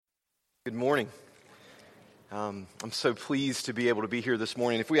Good morning. I'm so pleased to be able to be here this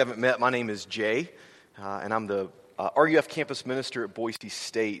morning. If we haven't met, my name is Jay, and I'm the RUF campus minister at Boise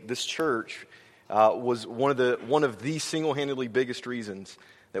State. This church was one of the single-handedly biggest reasons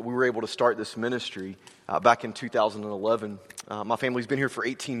that we were able to start this ministry back in 2011. My family's been here for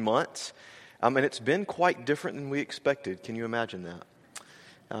 18 months, and it's been quite different than we expected. Can you imagine that?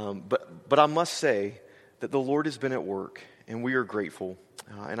 But I must say that the Lord has been at work, and we are grateful.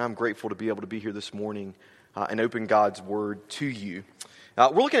 And I'm grateful to be able to be here this morning and open God's Word to you.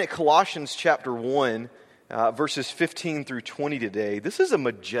 We're looking at Colossians chapter 1, verses 15 through 20 today. This is a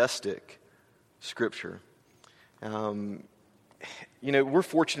majestic scripture. We're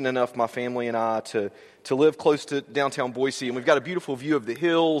fortunate enough, my family and I, to live close to downtown Boise, and we've got a beautiful view of the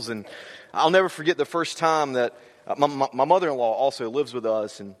hills. And I'll never forget the first time that my mother-in-law also lives with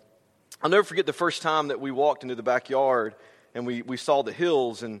us, and I'll never forget the first time that we walked into the backyard and we saw the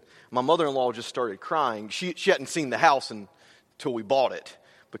hills, and my mother-in-law just started crying. She hadn't seen the house until we bought it,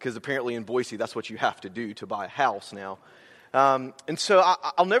 because apparently in Boise that's what you have to do to buy a house now. And so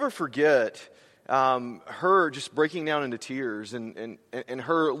I'll never forget her just breaking down into tears and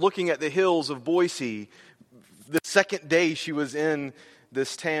her looking at the hills of Boise the second day she was in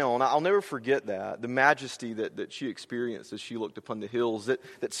this town. I'll never forget that, the majesty that she experienced as she looked upon the hills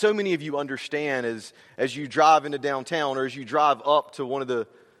that so many of you understand as you drive into downtown or as you drive up to one of the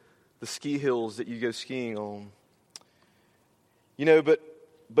ski hills that you go skiing on.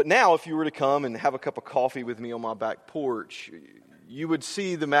 But now if you were to come and have a cup of coffee with me on my back porch, you would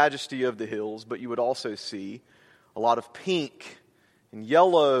see the majesty of the hills, but you would also see a lot of pink and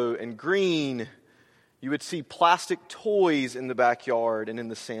yellow and green. You would see plastic toys in the backyard and in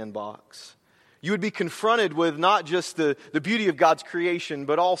the sandbox. You would be confronted with not just the beauty of God's creation,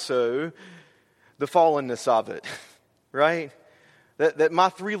 but also the fallenness of it, right? That my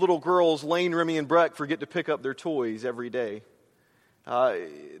three little girls, Lane, Remy, and Breck, forget to pick up their toys every day.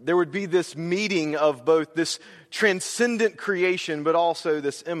 There would be this meeting of both this transcendent creation, but also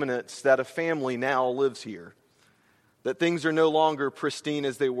this immanence that a family now lives here. That things are no longer pristine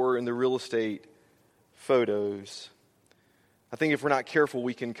as they were in the real estate photos. I think if we're not careful,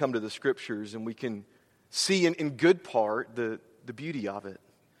 we can come to the scriptures and we can see in good part the beauty of it,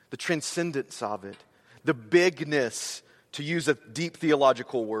 the transcendence of it, the bigness, to use a deep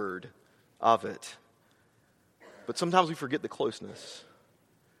theological word, of it. But sometimes we forget the closeness.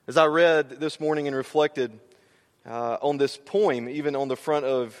 As I read this morning and reflected on this poem, even on the front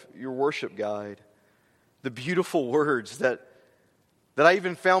of your worship guide, the beautiful words that I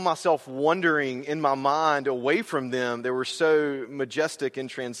even found myself wondering in my mind away from them. They were so majestic and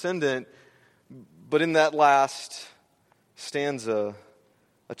transcendent. But in that last stanza,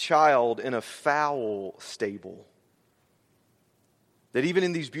 a child in a foul stable. That even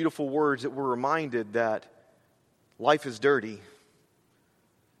in these beautiful words that we're reminded that life is dirty,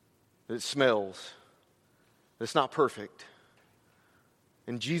 that it smells, that it's not perfect.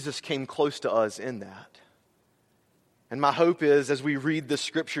 And Jesus came close to us in that. And my hope is, as we read this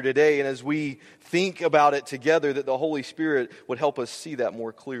scripture today and as we think about it together, that the Holy Spirit would help us see that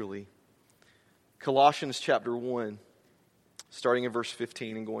more clearly. Colossians chapter 1, starting in verse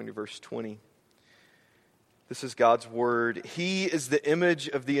 15 and going to verse 20. This is God's word. He is the image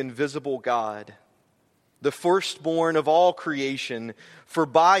of the invisible God, the firstborn of all creation, for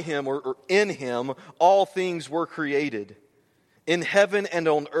by him or in him all things were created, in heaven and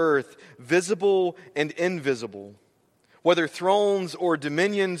on earth, visible and invisible. Whether thrones or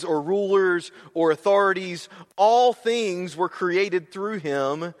dominions or rulers or authorities, all things were created through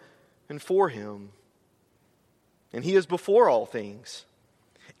him and for him. And he is before all things.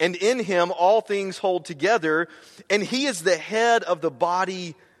 And in him all things hold together, and he is the head of the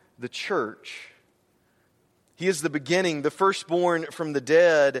body, the church. He is the beginning, the firstborn from the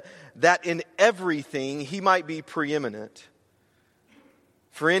dead, that in everything he might be preeminent.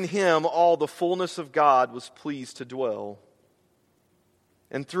 For in him all the fullness of God was pleased to dwell,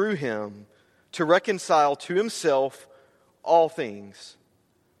 and through him to reconcile to himself all things,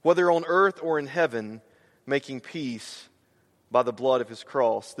 whether on earth or in heaven, making peace by the blood of his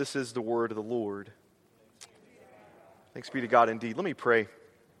cross. This is the word of the Lord. Thanks be to God indeed. Let me pray.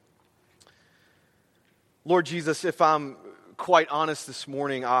 Lord Jesus, if I'm quite honest this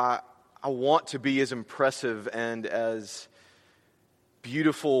morning, I want to be as impressive and as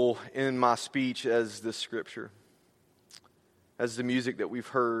beautiful in my speech as this scripture, as the music that we've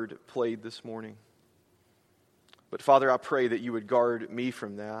heard played this morning. But Father, I pray that you would guard me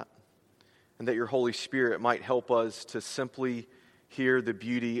from that, and that your Holy Spirit might help us to simply hear the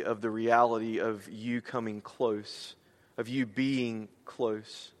beauty of the reality of you coming close, of you being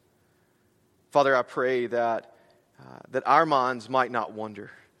close. Father, I pray that our minds might not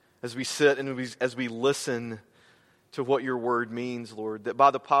wander as we sit and as we listen to what your word means, Lord, that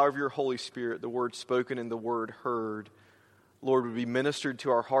by the power of your Holy Spirit, the word spoken and the word heard, Lord, would be ministered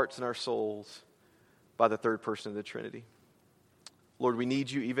to our hearts and our souls by the third person of the Trinity. Lord, we need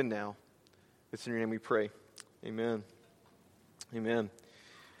you even now. It's in your name we pray. Amen. Amen.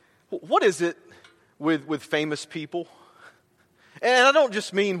 What is it with famous people? And I don't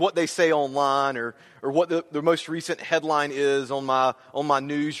just mean what they say online or what the most recent headline is on my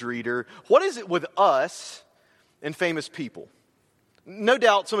news reader. What is it with us and famous people? No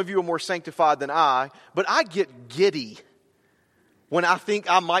doubt some of you are more sanctified than I, but I get giddy when I think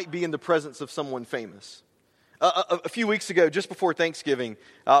I might be in the presence of someone famous. A few weeks ago, just before Thanksgiving,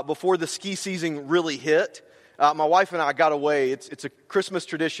 before the ski season really hit, my wife and I got away. It's a Christmas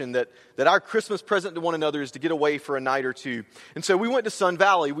tradition that our Christmas present to one another is to get away for a night or two. And so we went to Sun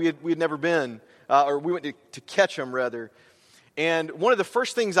Valley. We had never been, or we went to Ketchum, rather. And one of the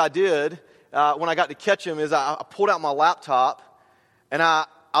first things I did when I got to Ketchum is I pulled out my laptop and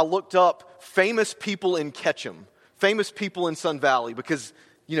I looked up famous people in Ketchum, famous people in Sun Valley, because,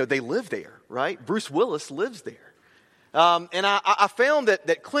 they live there, right? Bruce Willis lives there. And I found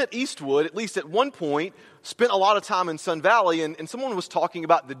that Clint Eastwood, at least at one point, spent a lot of time in Sun Valley, and someone was talking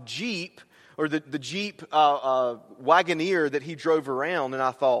about the Jeep, or the Jeep Wagoneer that he drove around, and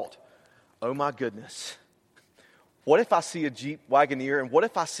I thought, oh my goodness, what if I see a Jeep Wagoneer, and what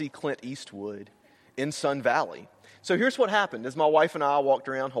if I see Clint Eastwood in Sun Valley? So here's what happened. As my wife and I walked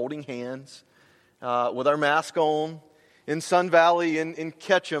around holding hands, with our mask on, in Sun Valley, in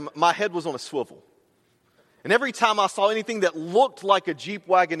Ketchum, my head was on a swivel. And every time I saw anything that looked like a Jeep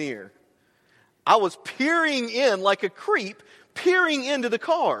Wagoneer, I was peering in like a creep, peering into the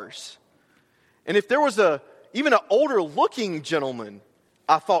cars. And if there was even an older looking gentleman,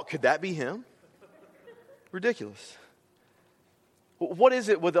 I thought, could that be him? Ridiculous. What is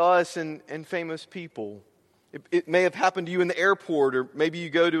it with us and famous people? It may have happened to you in the airport, or maybe you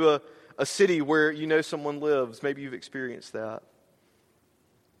go to a city where someone lives. Maybe you've experienced that.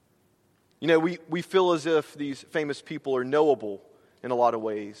 We feel as if these famous people are knowable in a lot of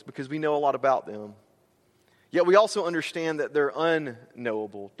ways because we know a lot about them. Yet we also understand that they're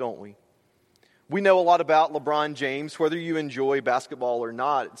unknowable, don't we? We know a lot about LeBron James. Whether you enjoy basketball or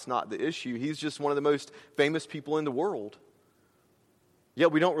not, it's not the issue. He's just one of the most famous people in the world.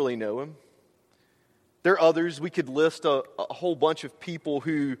 Yet we don't really know him. There are others. We could list a whole bunch of people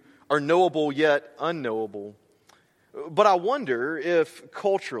who are knowable yet unknowable. But I wonder if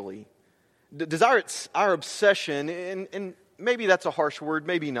culturally, does our obsession, and maybe that's a harsh word,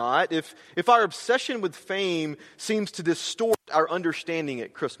 maybe not, if our obsession with fame seems to distort our understanding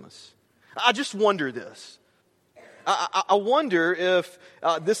at Christmas. I just wonder this. I wonder if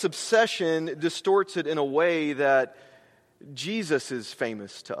this obsession distorts it in a way that Jesus is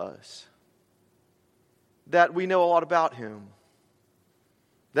famous to us, that we know a lot about him,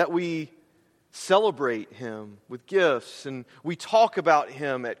 that we celebrate him with gifts, and we talk about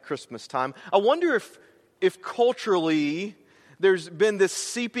him at Christmas time. I wonder if culturally there's been this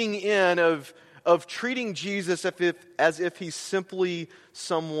seeping in of treating Jesus as if he's simply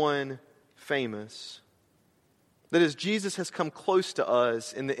someone famous. That as Jesus has come close to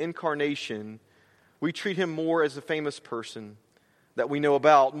us in the incarnation, we treat him more as a famous person that we know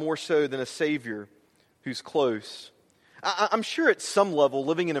about, more so than a Savior who's close. I'm sure at some level,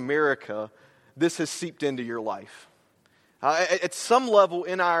 living in America, this has seeped into your life. At some level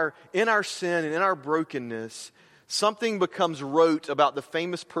in our sin and in our brokenness, something becomes rote about the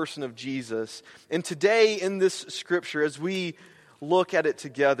famous person of Jesus. And today in this scripture, as we look at it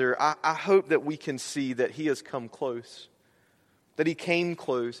together, I hope that we can see that he has come close. That he came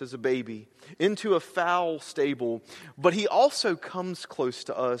close as a baby into a foul stable. But he also comes close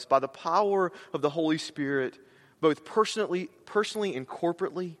to us by the power of the Holy Spirit, both personally and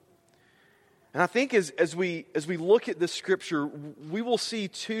corporately. And I think as we look at this scripture, we will see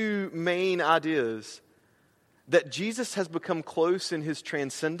two main ideas. That Jesus has become close in his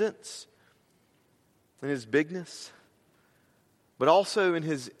transcendence, in his bigness, but also in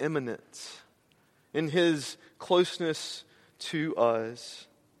his immanence, in his closeness to us.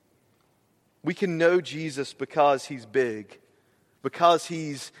 We can know Jesus because he's big, because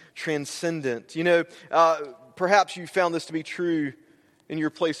he's transcendent. Perhaps you found this to be true in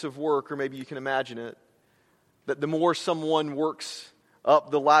your place of work, or maybe you can imagine it, that the more someone works up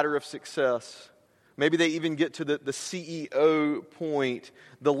the ladder of success, maybe they even get to the CEO point,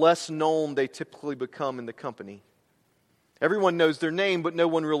 the less known they typically become in the company. Everyone knows their name, but no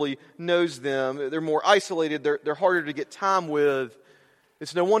one really knows them. They're more isolated. They're harder to get time with.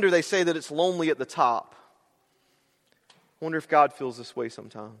 It's no wonder they say that it's lonely at the top. I wonder if God feels this way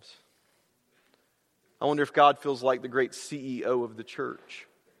sometimes. I wonder if God feels like the great CEO of the church,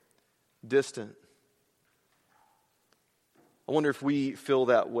 distant. I wonder if we feel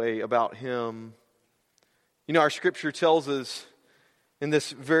that way about Him. You know, our Scripture tells us in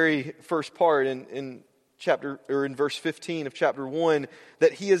this very first part, in verse 15 of chapter 1,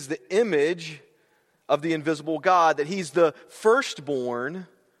 that He is the image of the invisible God, that He's the firstborn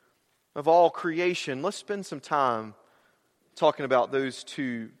of all creation. Let's spend some time talking about those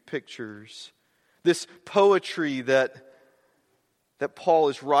two pictures. This poetry that Paul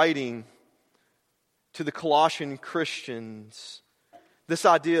is writing to the Colossian Christians, this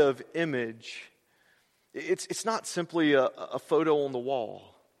idea of image, it's not simply a photo on the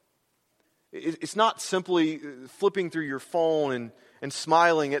wall. It's not simply flipping through your phone and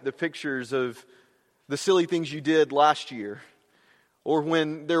smiling at the pictures of the silly things you did last year, or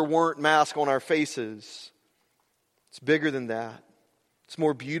when there weren't masks on our faces. It's bigger than that. It's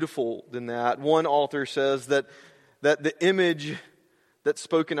more beautiful than that. One author says that the image that's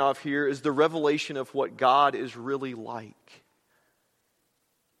spoken of here is the revelation of what God is really like.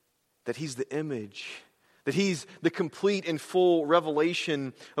 That He's the image. That He's the complete and full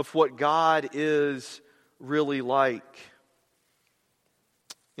revelation of what God is really like.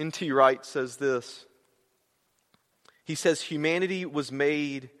 N.T. Wright says this. He says, humanity was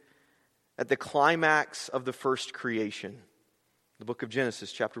made at the climax of the first creation. The book of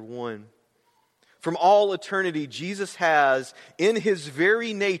Genesis, chapter 1. From all eternity, Jesus has in His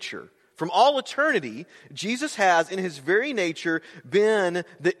very nature, from all eternity, Jesus has in His very nature been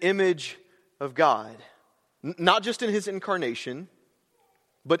the image of God. Not just in His incarnation,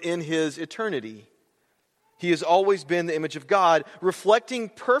 but in His eternity. He has always been the image of God, reflecting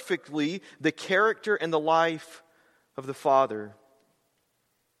perfectly the character and the life of the Father.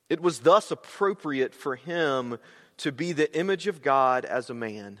 It was thus appropriate for Him to be the image of God as a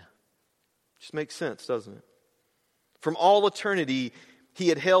man. Just makes sense, doesn't it? From all eternity, He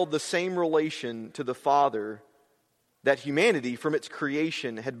had held the same relation to the Father that humanity, from its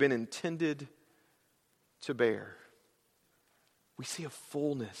creation, had been intended to bear. We see a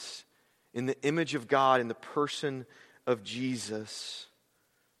fullness in the image of God in the person of Jesus.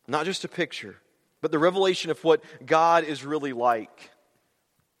 Not just a picture, but the revelation of what God is really like.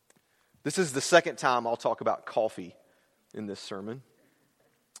 This is the second time I'll talk about coffee in this sermon.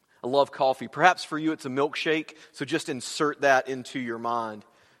 I love coffee. Perhaps for you it's a milkshake, so just insert that into your mind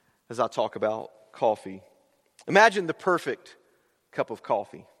as I talk about coffee. Imagine the perfect cup of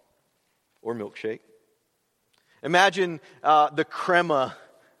coffee or milkshake. Imagine the crema,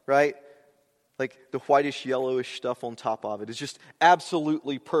 right? Like the whitish, yellowish stuff on top of it is just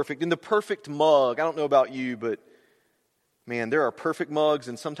absolutely perfect. And the perfect mug, I don't know about you, but man, there are perfect mugs,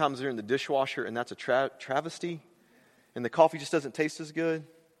 and sometimes they're in the dishwasher, and that's a travesty. And the coffee just doesn't taste as good.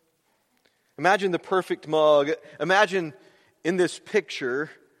 Imagine the perfect mug. Imagine in this picture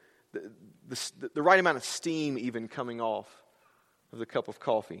the right amount of steam even coming off of the cup of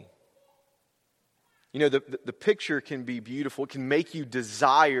coffee. You know, the picture can be beautiful. It can make you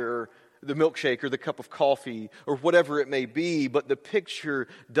desire the milkshake or the cup of coffee or whatever it may be, but the picture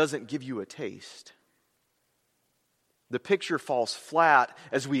doesn't give you a taste. The picture falls flat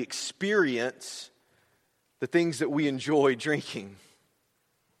as we experience the things that we enjoy drinking.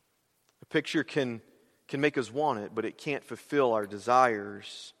 The picture can make us want it, but it can't fulfill our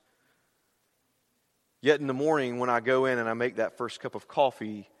desires. Yet in the morning when I go in and I make that first cup of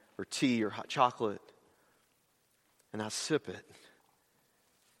coffee or tea or hot chocolate and I sip it,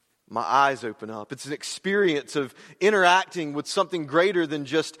 my eyes open up. It's an experience of interacting with something greater than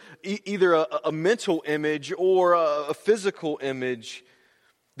just either a mental image or a physical image.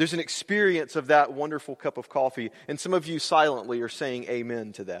 There's an experience of that wonderful cup of coffee. And some of you silently are saying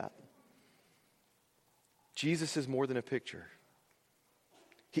amen to that. Jesus is more than a picture.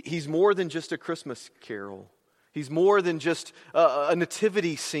 He's more than just a Christmas carol. He's more than just a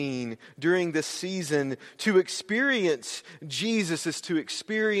nativity scene during this season. To experience Jesus is to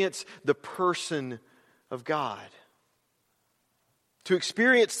experience the person of God. To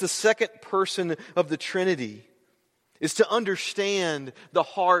experience the second person of the Trinity is to understand the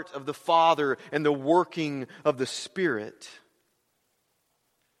heart of the Father and the working of the Spirit.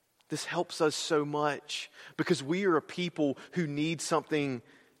 This helps us so much because we are a people who need something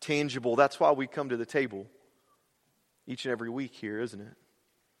tangible. That's why we come to the table each and every week here, isn't it?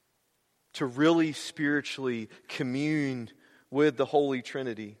 To really spiritually commune with the Holy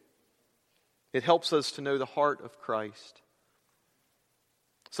Trinity. It helps us to know the heart of Christ.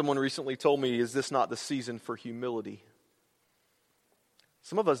 Someone recently told me, is this not the season for humility?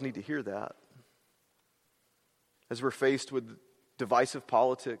 Some of us need to hear that. As we're faced with divisive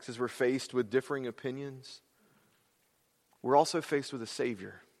politics, as we're faced with differing opinions, we're also faced with a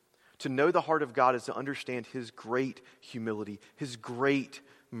Savior. To know the heart of God is to understand His great humility, His great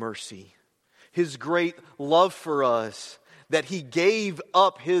mercy, His great love for us, that He gave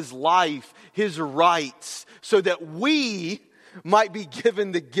up His life, His rights, so that we might be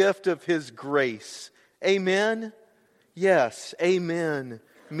given the gift of His grace. Amen? Yes, amen.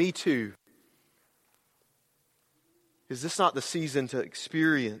 Me too. Is this not the season to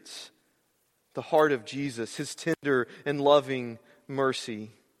experience the heart of Jesus, His tender and loving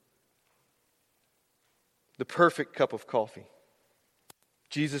mercy? The perfect cup of coffee.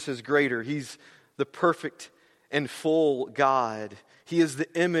 Jesus is greater. He's the perfect and full God. He is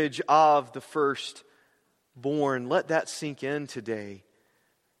the image of the firstborn. Let that sink in today.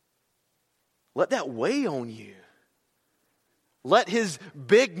 Let that weigh on you. Let His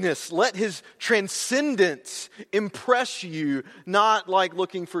bigness, let His transcendence impress you, not like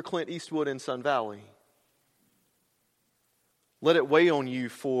looking for Clint Eastwood in Sun Valley. Let it weigh on you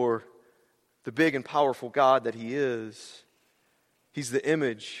for the big and powerful God that He is. He's the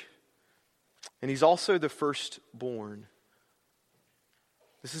image, and He's also the firstborn.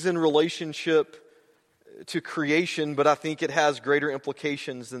 This is in relationship to creation, but I think it has greater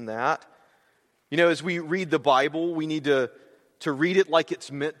implications than that. You know, as we read the Bible, we need to read it like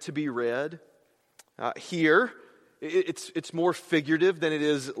it's meant to be read. Here, it's more figurative than it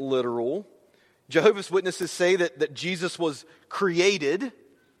is literal. Jehovah's Witnesses say that Jesus was created,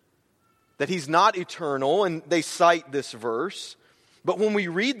 that He's not eternal, and they cite this verse. But when we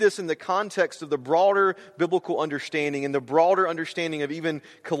read this in the context of the broader biblical understanding and the broader understanding of even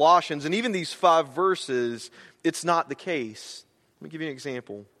Colossians and even these 5 verses, it's not the case. Let me give you an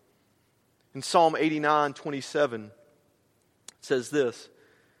example. In Psalm 89:27, it says this: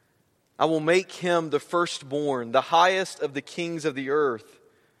 I will make him the firstborn, the highest of the kings of the earth.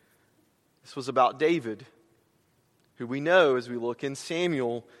 This was about David, who we know as we look in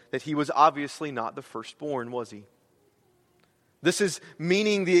Samuel that he was obviously not the firstborn, was he? This is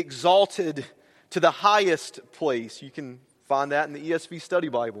meaning the exalted to the highest place. You can find that in the ESV Study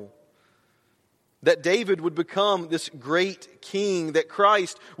Bible. That David would become this great king, that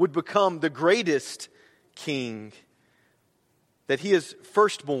Christ would become the greatest king, that He is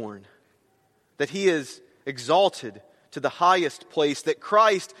firstborn, that He is exalted to the highest place, that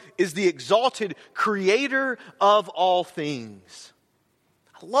Christ is the exalted creator of all things.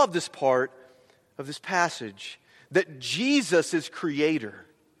 I love this part of this passage, that Jesus is creator.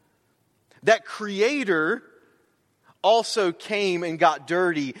 That creator also came and got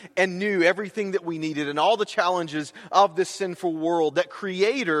dirty and knew everything that we needed and all the challenges of this sinful world. That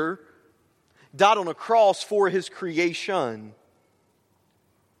creator died on a cross for His creation.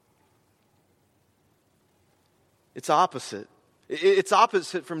 It's opposite. It's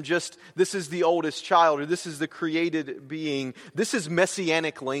opposite from just, this is the oldest child or this is the created being. This is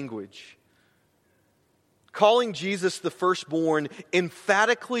messianic language. Calling Jesus the firstborn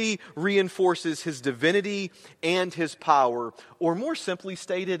emphatically reinforces His divinity and His power. Or more simply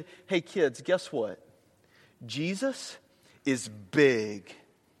stated, hey kids, guess what? Jesus is big.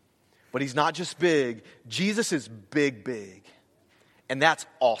 But He's not just big. Jesus is big, big. And that's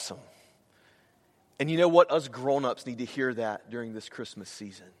awesome. And you know what? Us grown-ups need to hear that during this Christmas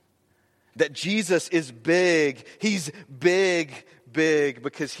season. That Jesus is big. He's big, big,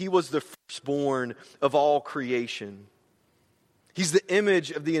 because He was the firstborn of all creation. He's the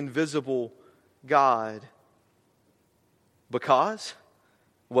image of the invisible God. Because?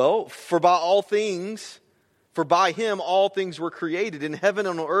 Well, for by Him all things were created, in heaven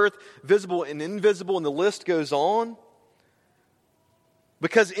and on earth, visible and invisible, and the list goes on.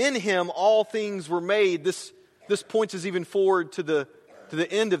 Because in Him all things were made. This points us even forward to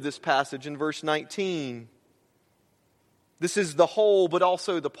the end of this passage in verse 19. This is the whole, but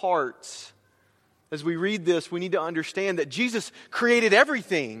also the parts. As we read this, we need to understand that Jesus created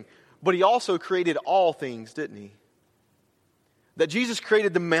everything, but He also created all things, didn't He? That Jesus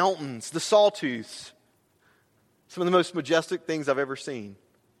created the mountains, the sawtooths, some of the most majestic things I've ever seen.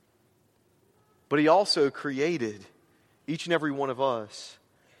 But He also created each and every one of us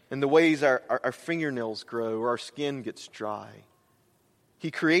and the ways our fingernails grow or our skin gets dry.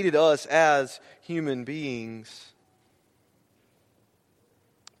 He created us as human beings.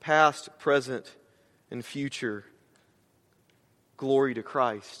 Past, present, and future. Glory to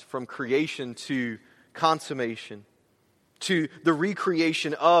Christ. From creation to consummation. To the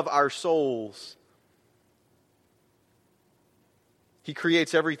recreation of our souls. He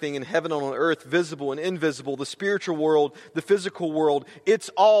creates everything in heaven and on earth, visible and invisible, the spiritual world, the physical world. It's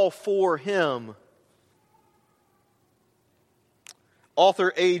all for Him.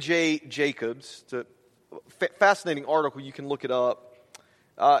 Author A.J. Jacobs, it's a fascinating article, you can look it up.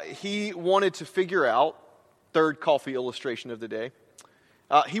 He wanted to figure out, third coffee illustration of the day,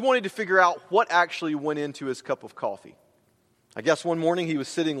 he wanted to figure out what actually went into his cup of coffee. I guess one morning he was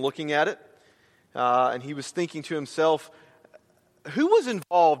sitting looking at it, and he was thinking to himself, who was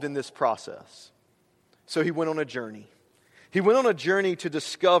involved in this process? So he went on a journey. He went on a journey to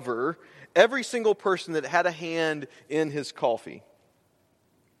discover every single person that had a hand in his coffee.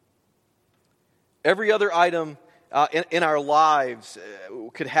 Every other item in our lives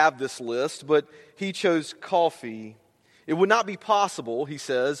could have this list, but he chose coffee. It would not be possible, he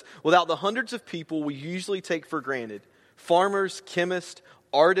says, without the hundreds of people we usually take for granted. Farmers, chemists,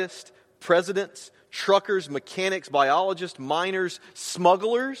 artists, presidents, truckers, mechanics, biologists, miners,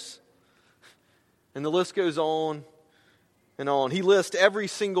 smugglers. And the list goes on and on. He lists every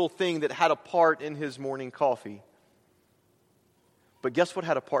single thing that had a part in his morning coffee. But guess what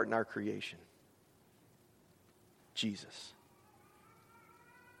had a part in our creation? Jesus.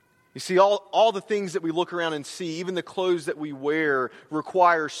 You see, all the things that we look around and see, even the clothes that we wear,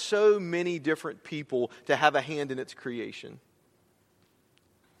 require so many different people to have a hand in its creation.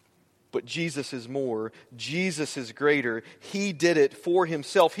 But Jesus is more. Jesus is greater. He did it for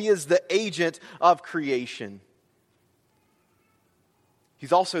Himself. He is the agent of creation.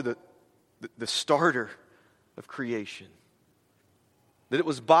 He's also the starter of creation. That it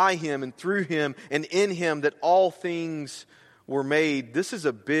was by Him and through Him and in Him that all things were made. This is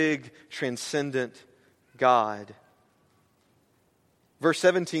a big, transcendent God. Verse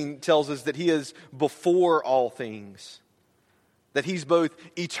 17 tells us that He is before all things. That He's both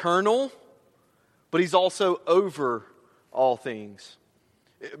eternal, but He's also over all things.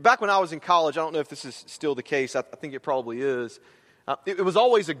 Back when I was in college, I don't know if this is still the case. I think it probably is. It was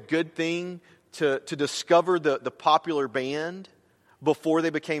always a good thing to discover the popular band before they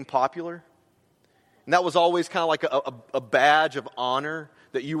became popular. And that was always kind of like a badge of honor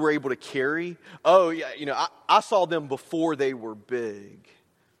that you were able to carry. Oh, yeah, I saw them before they were big.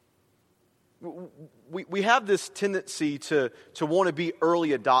 We have this tendency to want to be early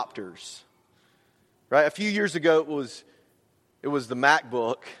adopters, right? A few years ago, it was the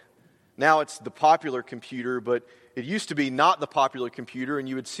MacBook. Now it's the popular computer, but it used to be not the popular computer, and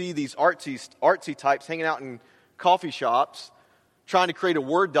you would see these artsy types hanging out in coffee shops trying to create a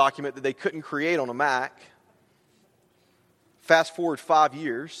Word document that they couldn't create on a Mac. Fast forward 5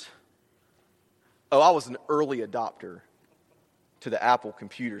 years. Oh, I was an early adopter to the Apple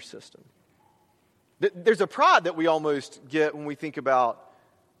computer system. There's a pride that we almost get when we think about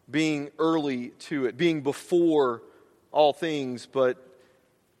being early to it, being before all things, but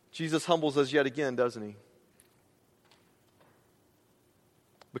Jesus humbles us yet again, doesn't He?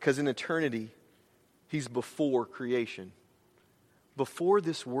 Because in eternity, He's before creation. Before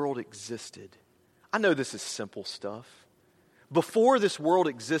this world existed. I know this is simple stuff. Before this world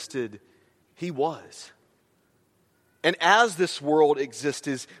existed, He was. And as this world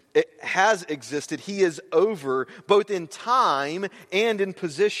has existed, He is over both in time and in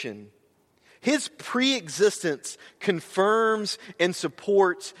position. His pre-existence confirms and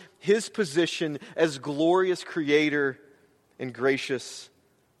supports His position as glorious Creator and gracious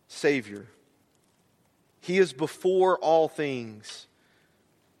Savior. He is before all things,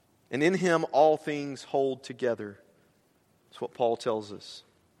 and in Him all things hold together. That's what Paul tells us.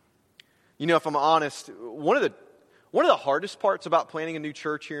 If I'm honest, one of the hardest parts about planning a new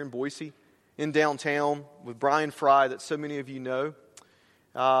church here in Boise, in downtown, with Brian Fry, that so many of you know,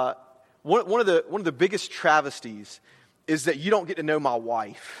 one of the biggest travesties is that you don't get to know my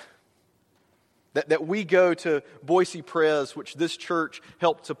wife. That we go to Boise Pres, which this church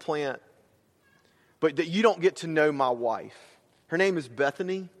helped to plant, but that you don't get to know my wife. Her name is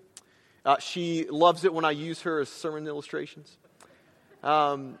Bethany. She loves it when I use her as sermon illustrations.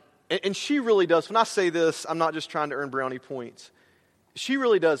 And she really does. When I say this, I'm not just trying to earn brownie points. She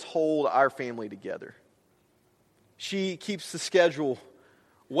really does hold our family together. She keeps the schedule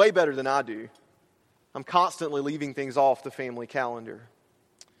way better than I do. I'm constantly leaving things off the family calendar.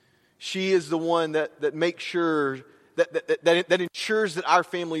 She is the one that makes sure that ensures that our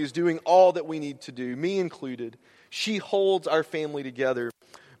family is doing all that we need to do, me included. She holds our family together.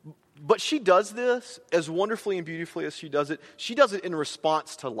 But she does this as wonderfully and beautifully as she does it. She does it in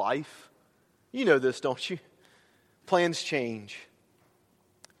response to life. You know this, don't you? Plans change.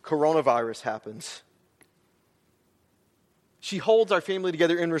 Coronavirus happens. She holds our family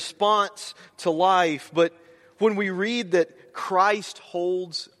together in response to life. But when we read that Christ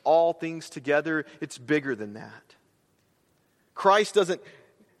holds all things together, it's bigger than that. Christ doesn't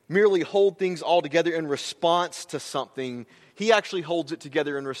merely hold things all together in response to something. He actually holds it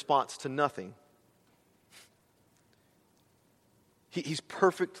together in response to nothing. He's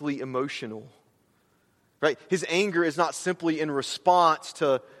perfectly emotional. Right? His anger is not simply in response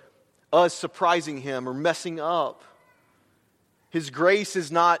to us surprising him or messing up. His grace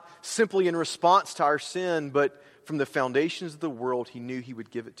is not simply in response to our sin, but from the foundations of the world, he knew he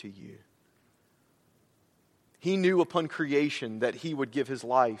would give it to you. He knew upon creation that he would give his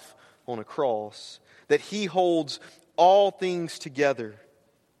life on a cross, that he holds all things together.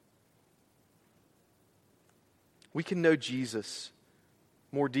 We can know Jesus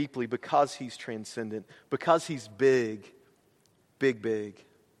more deeply because he's transcendent, because he's big, big, big.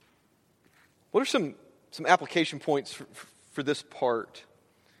 What are some application points for this part?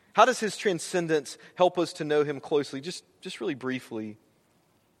 How does his transcendence help us to know him closely? Just really briefly.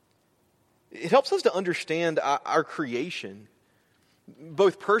 It helps us to understand our creation,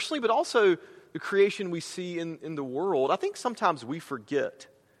 both personally, but also the creation we see in the world. I think sometimes we forget.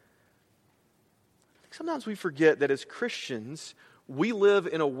 Sometimes we forget that as Christians, we live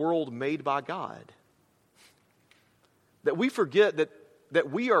in a world made by God. That we forget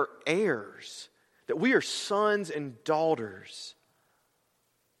that we are heirs, that we are sons and daughters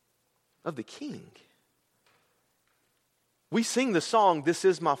of the King. We sing the song, "This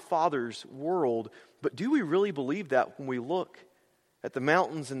is my Father's world," but do we really believe that when we look at the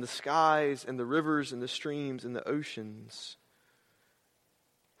mountains and the skies and the rivers and the streams and the oceans?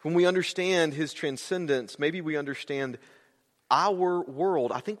 When we understand his transcendence, maybe we understand our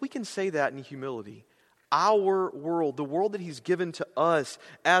world. I think we can say that in humility. Our world, the world that he's given to us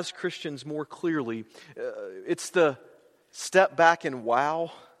as Christians more clearly. It's the step back and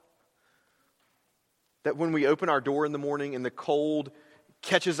wow. That when we open our door in the morning and the cold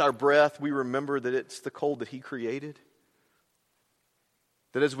catches our breath, we remember that it's the cold that he created.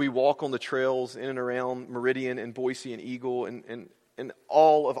 That as we walk on the trails in and around Meridian and Boise and Eagle and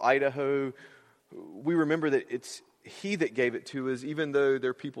all of Idaho, we remember that it's he that gave it to us, even though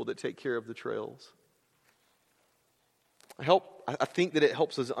there are people that take care of the trails. I think that it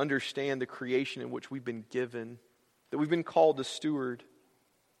helps us understand the creation in which we've been given, that we've been called to steward.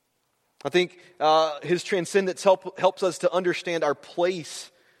 I think his transcendence helps us to understand our place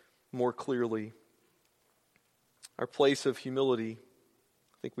more clearly. Our place of humility.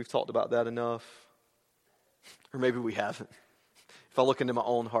 I think we've talked about that enough. Or maybe we haven't. If I look into my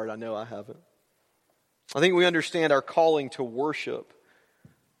own heart, I know I haven't. I think we understand our calling to worship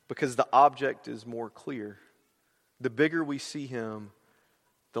because the object is more clear. The bigger we see him,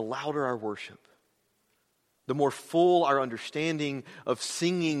 the louder our worship. The more full our understanding of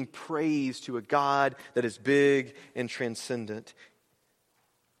singing praise to a God that is big and transcendent.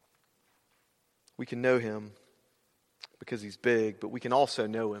 We can know him because he's big, but we can also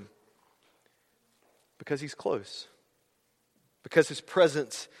know him because he's close. Because his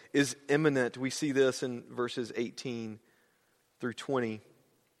presence is imminent. We see this in verses 18 through 20. It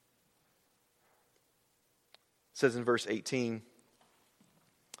says in verse 18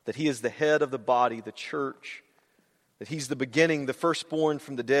 that he is the head of the body, the church, that he's the beginning, the firstborn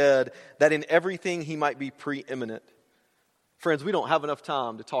from the dead, that in everything he might be preeminent. Friends, we don't have enough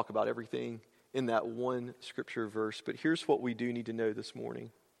time to talk about everything in that one scripture verse, but here's what we do need to know this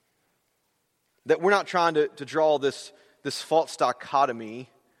morning. That we're not trying to draw this false dichotomy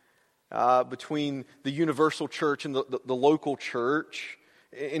between the universal church and the local church.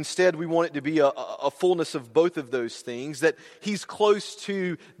 Instead, we want it to be a fullness of both of those things, that he's close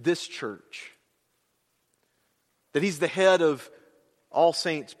to this church, that he's the head of All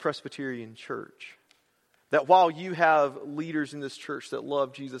Saints Presbyterian Church, that while you have leaders in this church that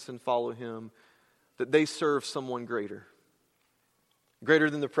love Jesus and follow him, that they serve someone greater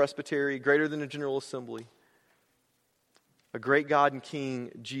than the presbytery, greater than the General Assembly, a great God and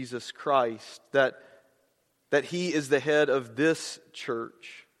King, Jesus Christ, that he is the head of this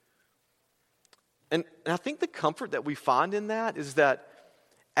church. And I think the comfort that we find in that is that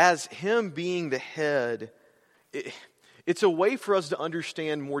as him being the head, it's a way for us to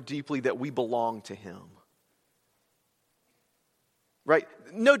understand more deeply that we belong to him. Right?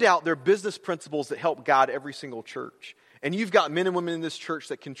 No doubt there are business principles that help guide every single church. And you've got men and women in this church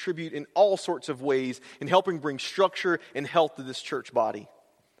that contribute in all sorts of ways in helping bring structure and health to this church body.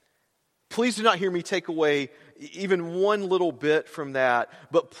 Please do not hear me take away even one little bit from that,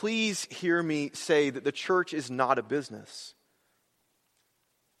 but please hear me say that the church is not a business.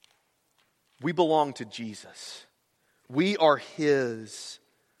 We belong to Jesus. We are his.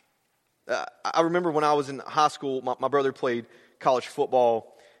 I remember when I was in high school, my brother played college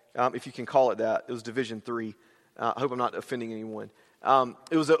football, if you can call it that. It was Division III. I hope I'm not offending anyone.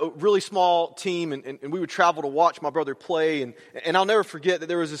 It was a really small team, and we would travel to watch my brother play. And I'll never forget that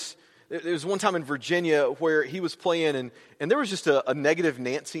there was one time in Virginia where he was playing, and there was just a negative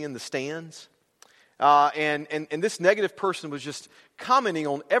Nancy in the stands. And this negative person was just commenting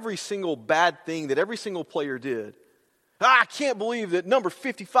on every single bad thing that every single player did. I can't believe that number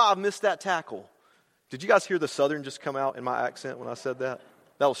 55 missed that tackle. Did you guys hear the Southern just come out in my accent when I said that?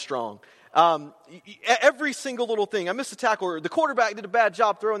 That was strong. Every single little thing. I missed a tackle, or the quarterback did a bad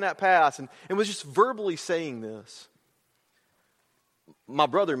job throwing that pass, and was just verbally saying this. My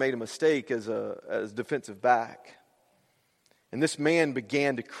brother made a mistake as defensive back. And this man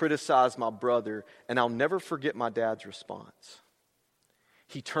began to criticize my brother, and I'll never forget my dad's response.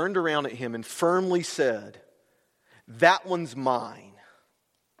 He turned around at him and firmly said, "That one's mine.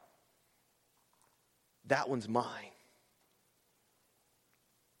 That one's mine."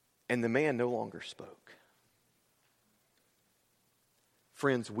 And the man no longer spoke.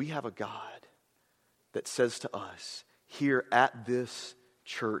 Friends, we have a God that says to us here at this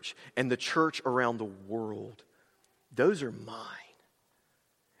church and the church around the world, those are mine.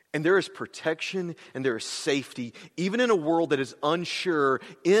 And there is protection and there is safety, even in a world that is unsure,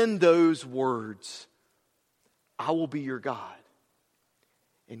 in those words. I will be your God,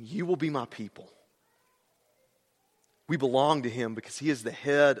 and you will be my people. We belong to Him because He is the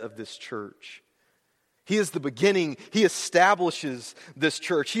head of this church. He is the beginning. He establishes this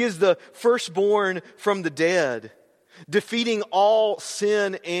church. He is the firstborn from the dead, defeating all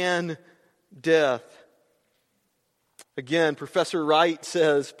sin and death. Again, Professor Wright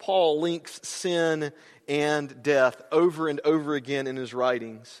says Paul links sin and death over and over again in his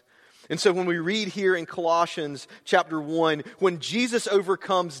writings. And so when we read here in Colossians chapter 1, when Jesus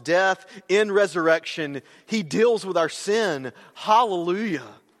overcomes death in resurrection, He deals with our sin. Hallelujah.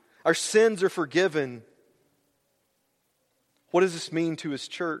 Our sins are forgiven. What does this mean to His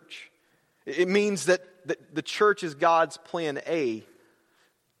church? It means that the church is God's plan A,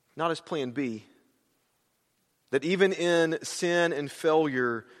 not His plan B. That even in sin and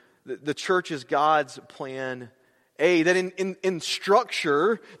failure, the church is God's plan A. That in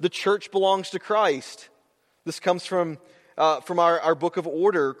structure, the church belongs to Christ. This comes from our book of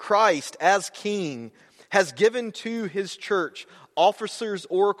order. Christ, as King, has given to His church officers,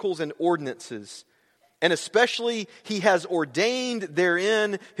 oracles, and ordinances. And especially, He has ordained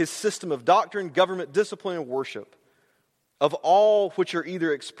therein His system of doctrine, government, discipline, and worship, of all which are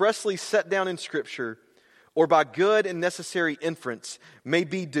either expressly set down in Scripture, or by good and necessary inference may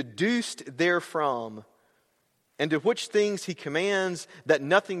be deduced therefrom, and to which things He commands that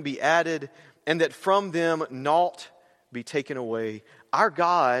nothing be added, and that from them naught be taken away. Our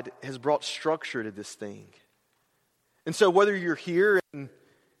God has brought structure to this thing. And so whether you're here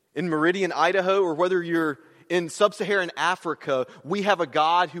in Meridian, Idaho, or whether you're in sub-Saharan Africa, we have a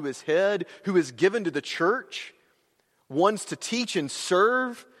God who is head, who is given to the church, ones to teach and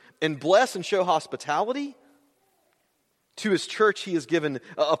serve and bless and show hospitality. To His church, He has given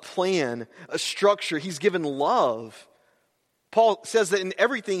a plan, a structure. He's given love. Paul says that in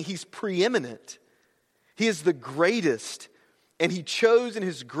everything He's preeminent. He is the greatest. And He chose in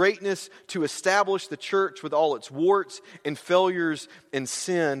His greatness to establish the church with all its warts and failures and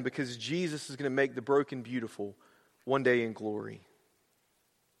sin, because Jesus is going to make the broken beautiful one day in glory.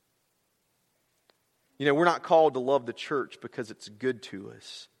 You know, we're not called to love the church because it's good to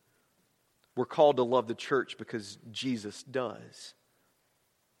us. We're called to love the church because Jesus does.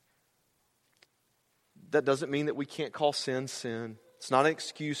 That doesn't mean that we can't call sin, sin. It's not an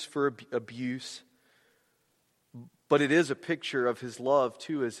excuse for abuse. But it is a picture of His love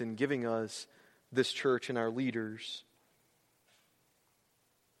to us in giving us this church and our leaders.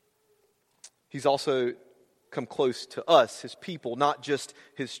 He's also come close to us, His people, not just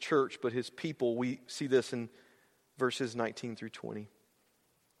His church, but His people. We see this in verses 19 through 20.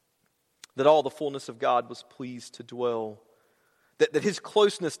 That all the fullness of God was pleased to dwell. That His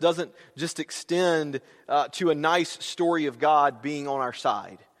closeness doesn't just extend to a nice story of God being on our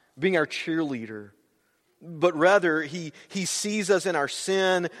side, being our cheerleader. But rather, He sees us in our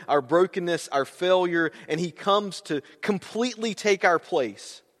sin, our brokenness, our failure, and He comes to completely take our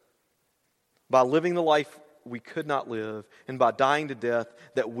place by living the life we could not live and by dying to death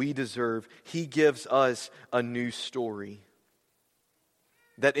that we deserve. He gives us a new story.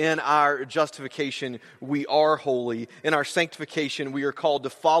 That in our justification we are holy. In our sanctification we are called to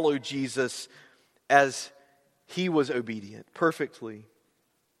follow Jesus as He was obedient perfectly.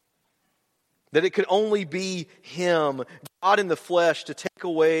 That it could only be Him God in the flesh to take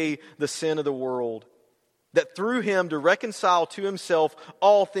away the sin of the world, that through him to reconcile to himself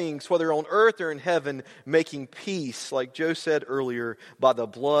all things, whether on earth or in heaven, making peace, like Joe said earlier, by the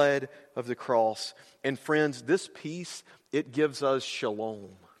blood of the cross. And friends, this peace, it gives us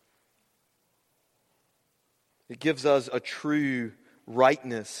shalom. It gives us a true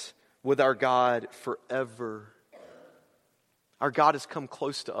rightness with our God forever. Our God has come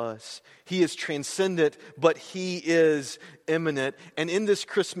close to us. He is transcendent, but He is immanent. And in this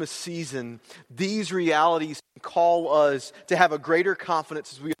Christmas season, these realities call us to have a greater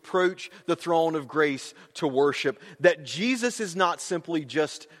confidence as we approach the throne of grace to worship, that Jesus is not simply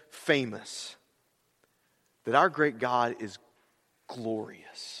just famous, that our great God is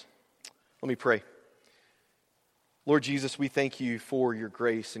glorious. Let me pray. Lord Jesus, we thank you for your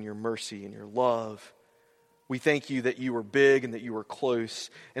grace and your mercy and your love. We thank you that you are big and that you are close.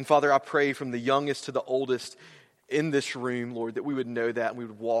 And Father, I pray from the youngest to the oldest in this room, Lord, that we would know that and we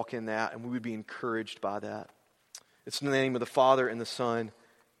would walk in that and we would be encouraged by that. It's in the name of the Father and the Son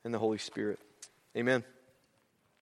and the Holy Spirit. Amen.